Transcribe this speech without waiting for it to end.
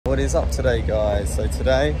What is up today, guys? So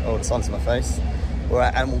today, oh, the sun's in my face. We're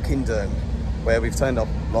at Animal Kingdom, where we've turned up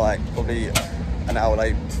like probably an hour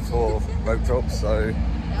late for rope drop. So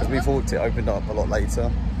because we thought it opened up a lot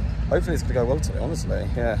later. Hopefully it's gonna go well today, honestly.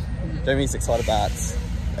 Yeah. Jamie's excited about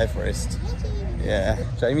Everest. Yeah.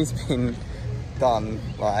 Jamie's been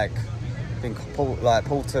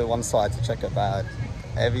pulled to one side to check her bag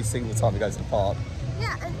every single time he goes to the park.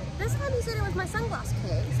 Yeah, and this time you said it was my sunglass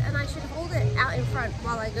case and I should hold it out in front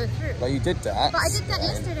while I go through. Well, you did that. But I did that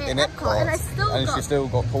yesterday in at Epcot, and she still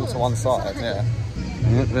got pulled to one side, yeah.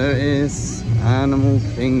 Yep, there it is, Animal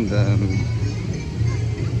Kingdom.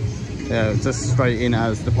 Yeah, just straight in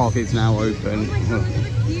as the park is now open. Oh my God, look at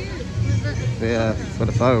the queue. Yeah, got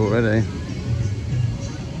a photo already.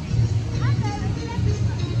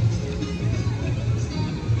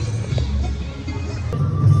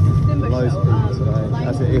 Loads of people today,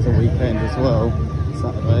 as it is a weekend as well,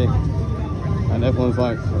 Saturday, and everyone's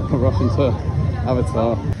like rushing to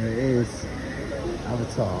Avatar. There it is,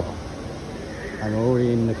 Avatar, and we're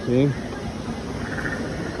already in the queue.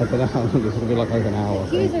 I don't know how long this will be, like over an hour. The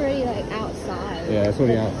queue's already like outside. Yeah, it's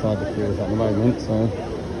already outside the queues at the moment, so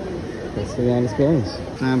let's see how this goes.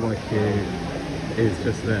 Standby queue is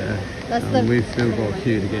just there, and we've still got a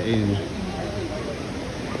queue to get in.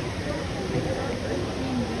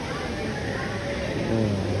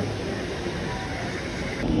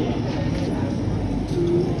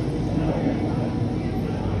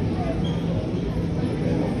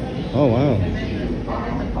 Oh wow.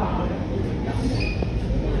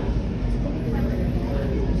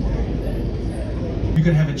 You're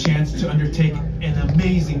going to have a chance to undertake an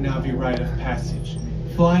amazing Navi rite of passage,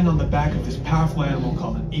 flying on the back of this powerful animal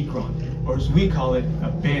called an Ikron, or as we call it, a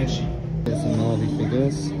Banshee. There's some Navi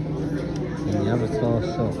figures in the Avatar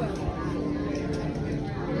shop.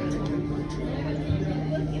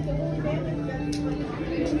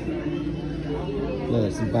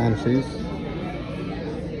 There's some Banshees.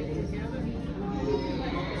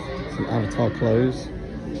 Some Avatar clothes.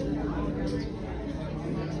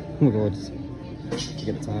 Oh my God, just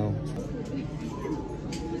get a towel.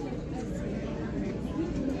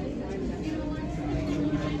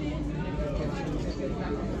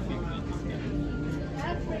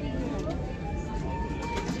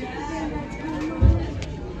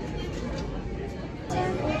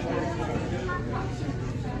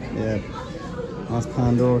 Yeah, nice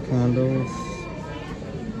Pandora candles,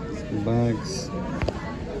 some bags.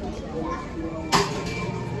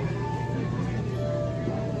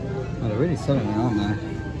 Oh, they're really selling it, aren't they?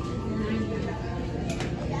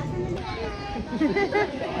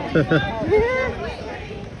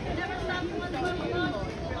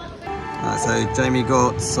 So Jamie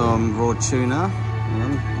got some raw tuna.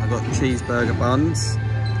 I got cheeseburger buns,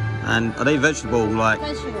 and are they vegetable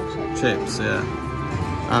Vegetable chips? Yeah.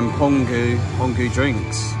 And pongu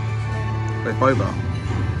drinks with boba.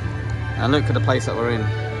 And look at the place that we're in.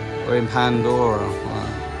 We're in Pandora.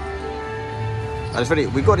 And it's really,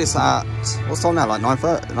 we got this at, what's time now, like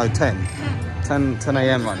 9:30? No, 10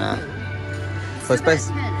 a.m. right now. So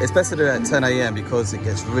it's best to do it at 10 a.m. because it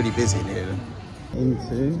gets really busy in here.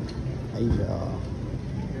 Into Asia.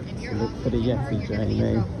 So look for the Yeti, Jamie.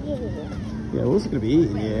 Yeah, we're also going to be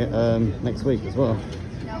eating here next week as well.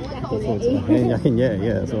 Look forward to that.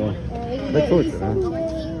 Yeah, so look forward to that.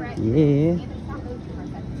 Yeah.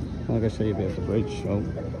 I'm going to show you a bit of the bridge. Oh.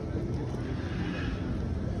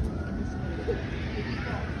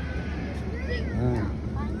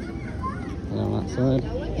 And on that side.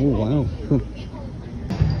 Oh wow.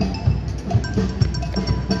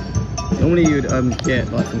 Normally you'd get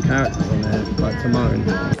like some characters on there, like Timon.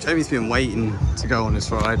 Jamie's been waiting to go on this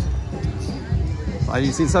ride.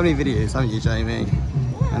 You've seen so many videos, haven't you, Jamie?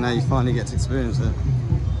 And now you finally get to experience it.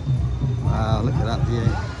 Wow, look at that view.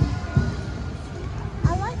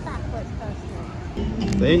 I like that first person.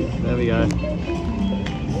 See? There we go.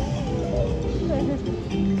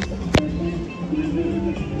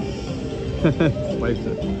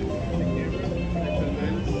 Wasted.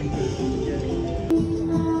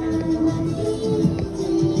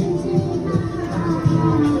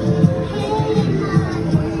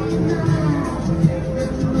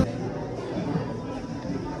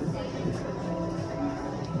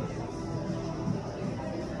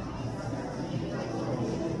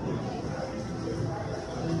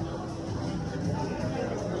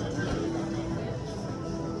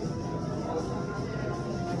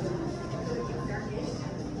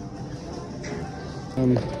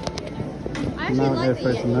 Mount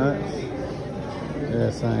Everest and that. Yeah,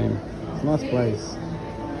 same. It's a nice place.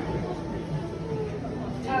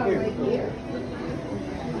 Oh, right here.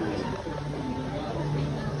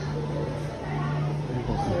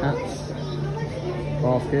 hats,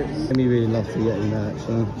 baskets. We really love to Yeti that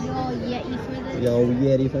actually. Yo, Yeti for this. Yo,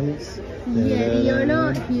 Yeti face. Yeti or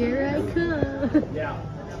not, here I come.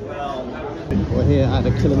 We're here at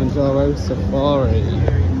the Kilimanjaro Safari.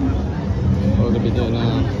 What we're going to be doing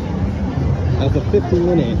now. That's a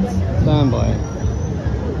 50-minute standby.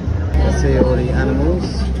 Let's see all the animals.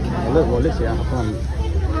 Oh, look, we're literally out the front.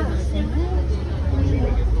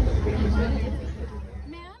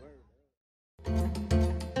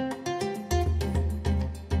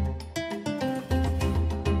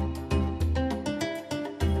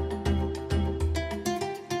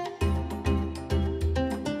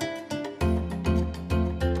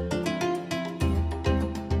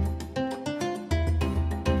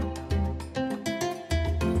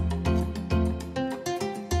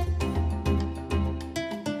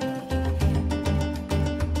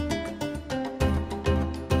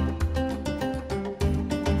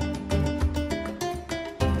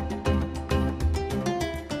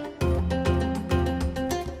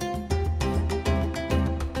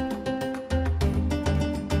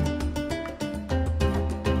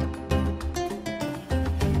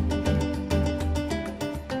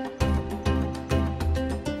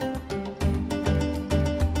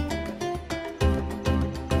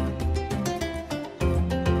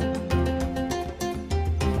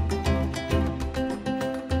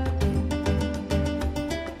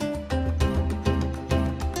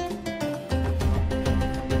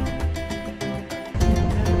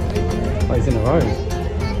 Oh, he's in the road.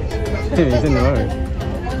 He's in the road.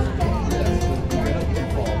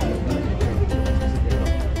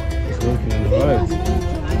 He's walking in the road.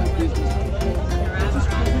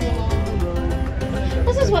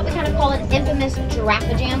 This is what we kind of call an infamous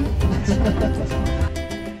giraffe jam.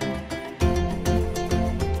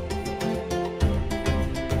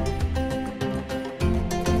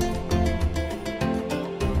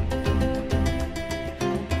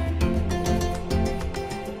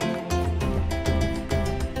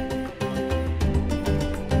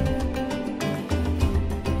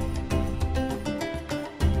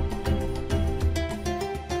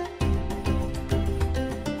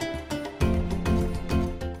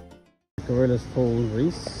 Gorillas Fall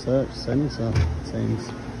Research Centre, seems.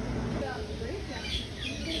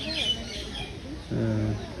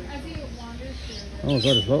 Oh god,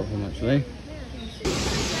 there's a lot of them actually.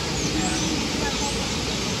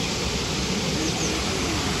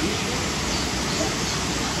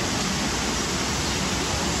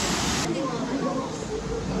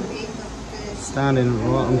 Standing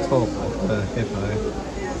right on top of the hippo,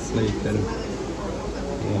 sleeping.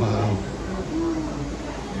 Wow.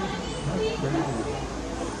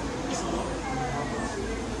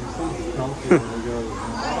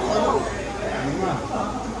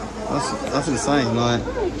 That's insane, like.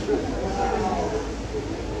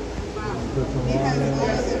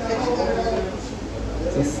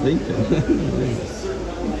 Just sleeping.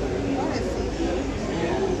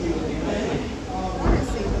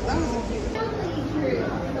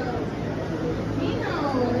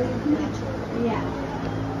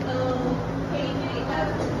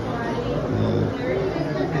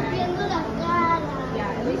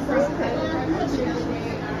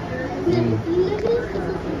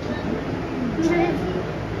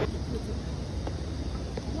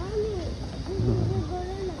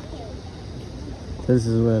 This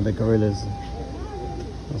is where the gorillas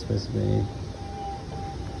are supposed to be.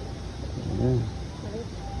 Yeah.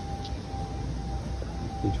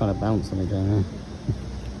 You're trying to bounce on again, huh?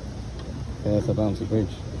 Yeah, it's a bouncy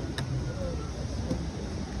bridge.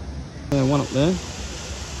 One up there.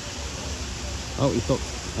 Oh, he stopped.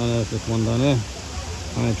 Oh, there's this one down there.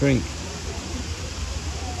 Having a drink.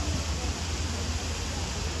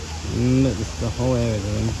 Look, this is the whole area of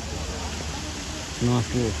them. Nice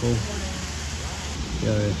waterfall.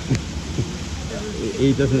 Yeah.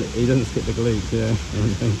 he doesn't skip the glutes, yeah.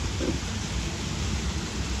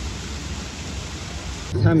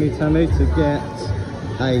 Tammy to get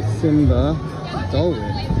a Simba doll whip.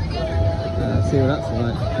 See what that's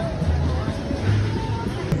like.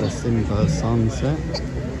 The Simba sunset.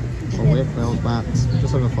 A whip, that was about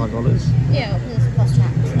just over $5. Yeah, plus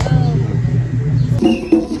tax.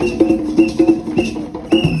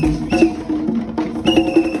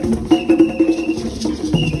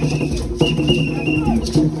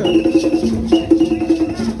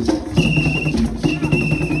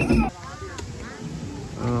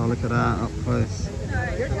 Oh, look at that up close.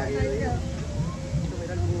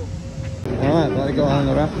 Alright, gotta go on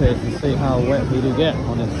the rapids and see how wet we do get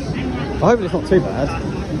on this. I hope it's not too bad. I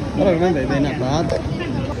don't remember it being that bad.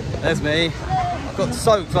 There's me. I've got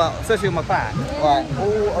soaked, like, especially on my back. Like,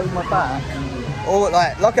 all over my back. Or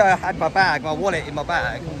like, luckily I had my bag, my wallet in my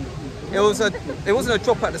bag. It wasn't a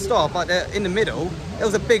drop at the start, but in the middle, it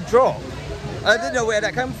was a big drop. I didn't know where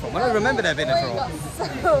that came from. I don't remember there being a drop.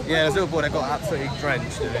 Yeah, there's a little boy that got absolutely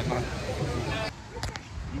drenched in it.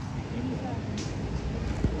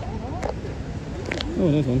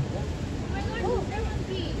 Oh, there's one.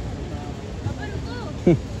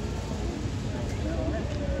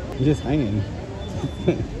 He's just hanging.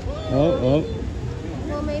 Oh.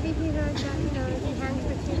 Well, maybe if he heard that, you know, he hangs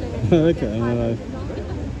for 2 minutes. Okay, no.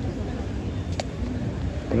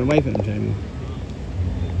 I'm gonna wait for him, Jamie.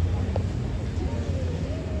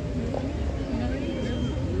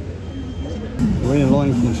 We're in a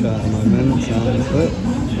Lion King shot at the moment, so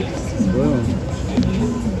well,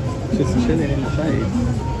 just chilling in the shade.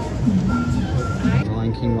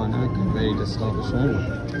 Lion King right now, ready to start the show.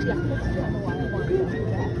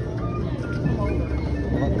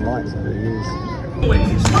 I like the lights that they use. Wait,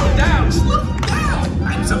 slow down!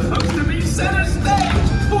 I'm supposed to be center stage!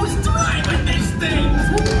 Who's driving this thing?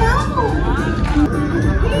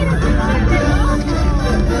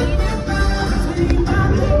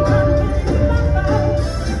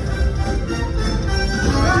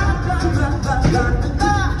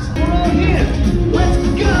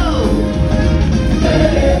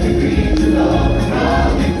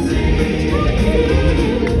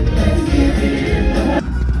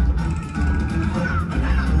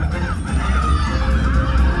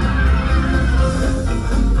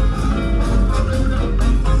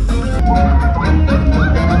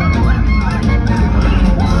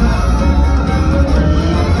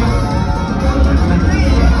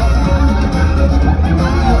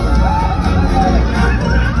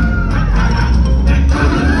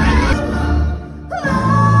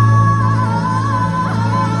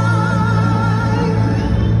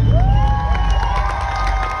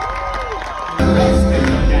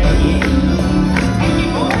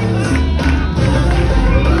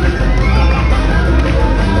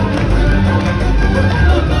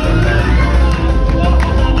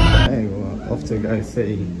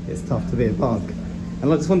 See, it's tough to be a bug,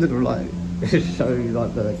 and I just wanted to like show you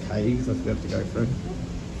like the caves that we have to go through.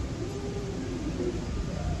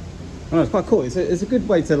 Oh, no, it's quite cool. It's a good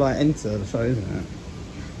way to like enter the show, isn't it?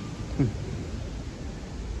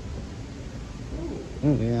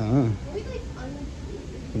 Oh yeah.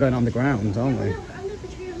 We're going underground, aren't we? Under the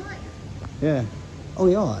Tree of Life. Yeah. Oh,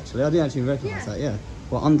 we are actually. I didn't actually recognise that. Yeah.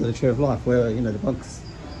 Well, under the Tree of Life, where you know the bugs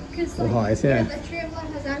will hide. Yeah. The Tree of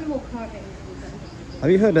Life has animal carvings. Have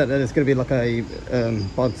you heard that there's going to be like a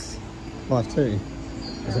Bugs Life 2?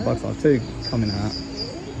 There's a Bugs Life 2 coming out.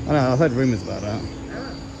 I know, I've heard rumours about that.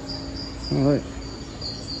 Oh, look.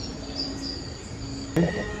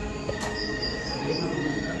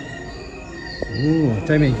 Ooh,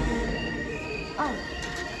 Jamie. Oh.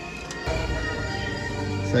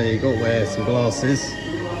 So you got to wear some glasses.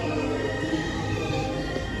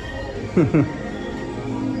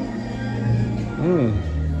 Oh.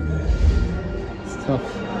 Tough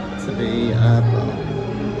to be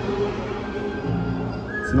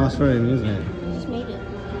it's a nice room, isn't it? Just made it.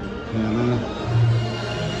 Yeah, I know.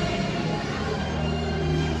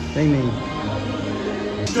 Jamie.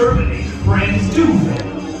 Exterminate friends do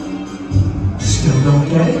them. Still don't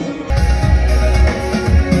get it?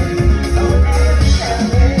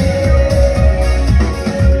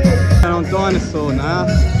 And on Dinosaur now.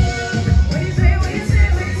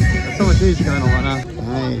 There's so much news going on right now.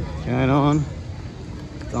 Hey, going on.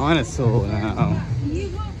 Dinosaur now.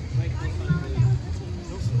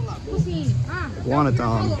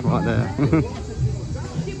 Iguanodon right there.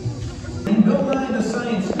 And no kind of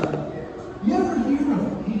science stuff. You ever hear of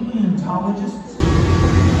paleontologists?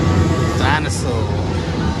 Dinosaur.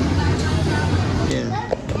 Yeah.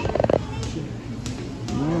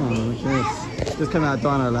 Oh, look at this. Just came out of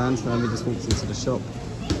Dino Land, so we just walked into the shop.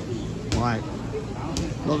 Right.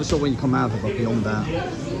 Not the shop when you come out of it, but beyond that.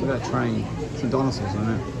 Look at that train. Some dinosaurs on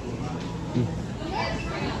it.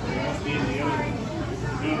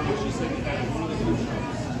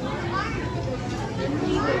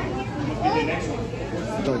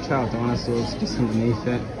 Got a trail of dinosaurs just underneath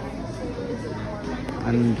it.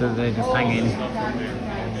 And they're just hanging.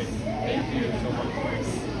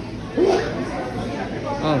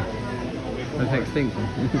 Oh, that's extinct.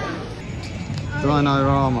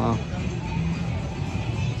 Dino-rama.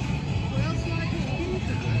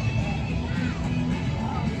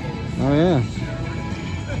 Oh yeah.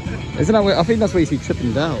 Isn't that where, I think that's where you see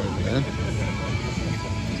Tripping Down over there.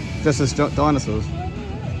 Just as dinosaurs.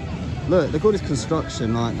 Look at all this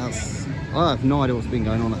construction, like that's, I have no idea what's been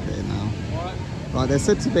going on up here now. Like they're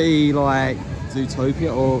said to be like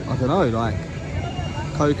Zootopia or I don't know, like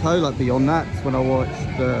Coco, like beyond that, when I watched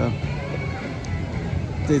the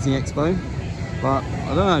Disney Expo. But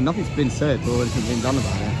I don't know, nothing's been said or anything been done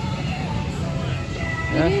about it.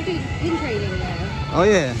 Yeah? You do pin trading there. Oh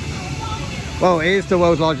yeah. Well, it is the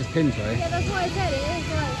world's largest pin tray. Yeah, that's what I said. It is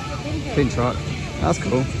like the pin tray. Pin truck. That's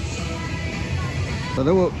cool. So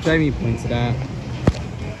look what Jamie pointed out.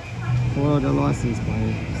 Florida license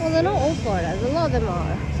plate. Well, they're not all Floridas. A lot of them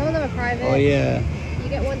are. Some of them are private. Oh yeah. You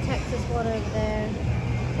get one Texas one over there.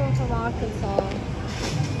 Some from Arkansas.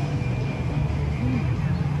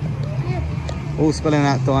 Yeah. All spelling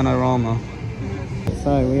out Dinorama.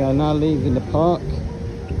 So we are now leaving the park,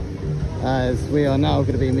 as we are now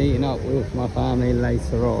going to be meeting up with my family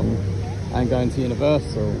later on and going to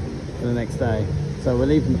Universal for the next day. So we're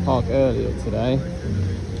leaving the park earlier today.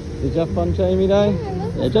 Did you have fun, Jamie, though?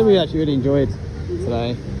 Yeah, Jamie actually really enjoyed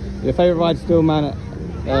today. Your favourite ride still Mount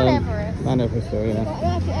Everest. Mount Everest still,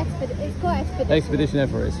 yeah. It's called Expedition. Expedition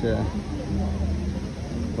Everest, yeah.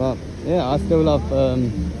 But yeah, I still love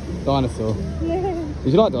Dinosaur.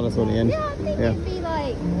 Did you like Dinosaur in the end? Yeah, I think it'd be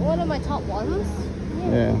like one of my top ones.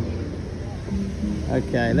 Yeah.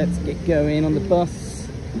 Okay, let's get going on the bus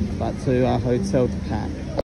back to our hotel to pack.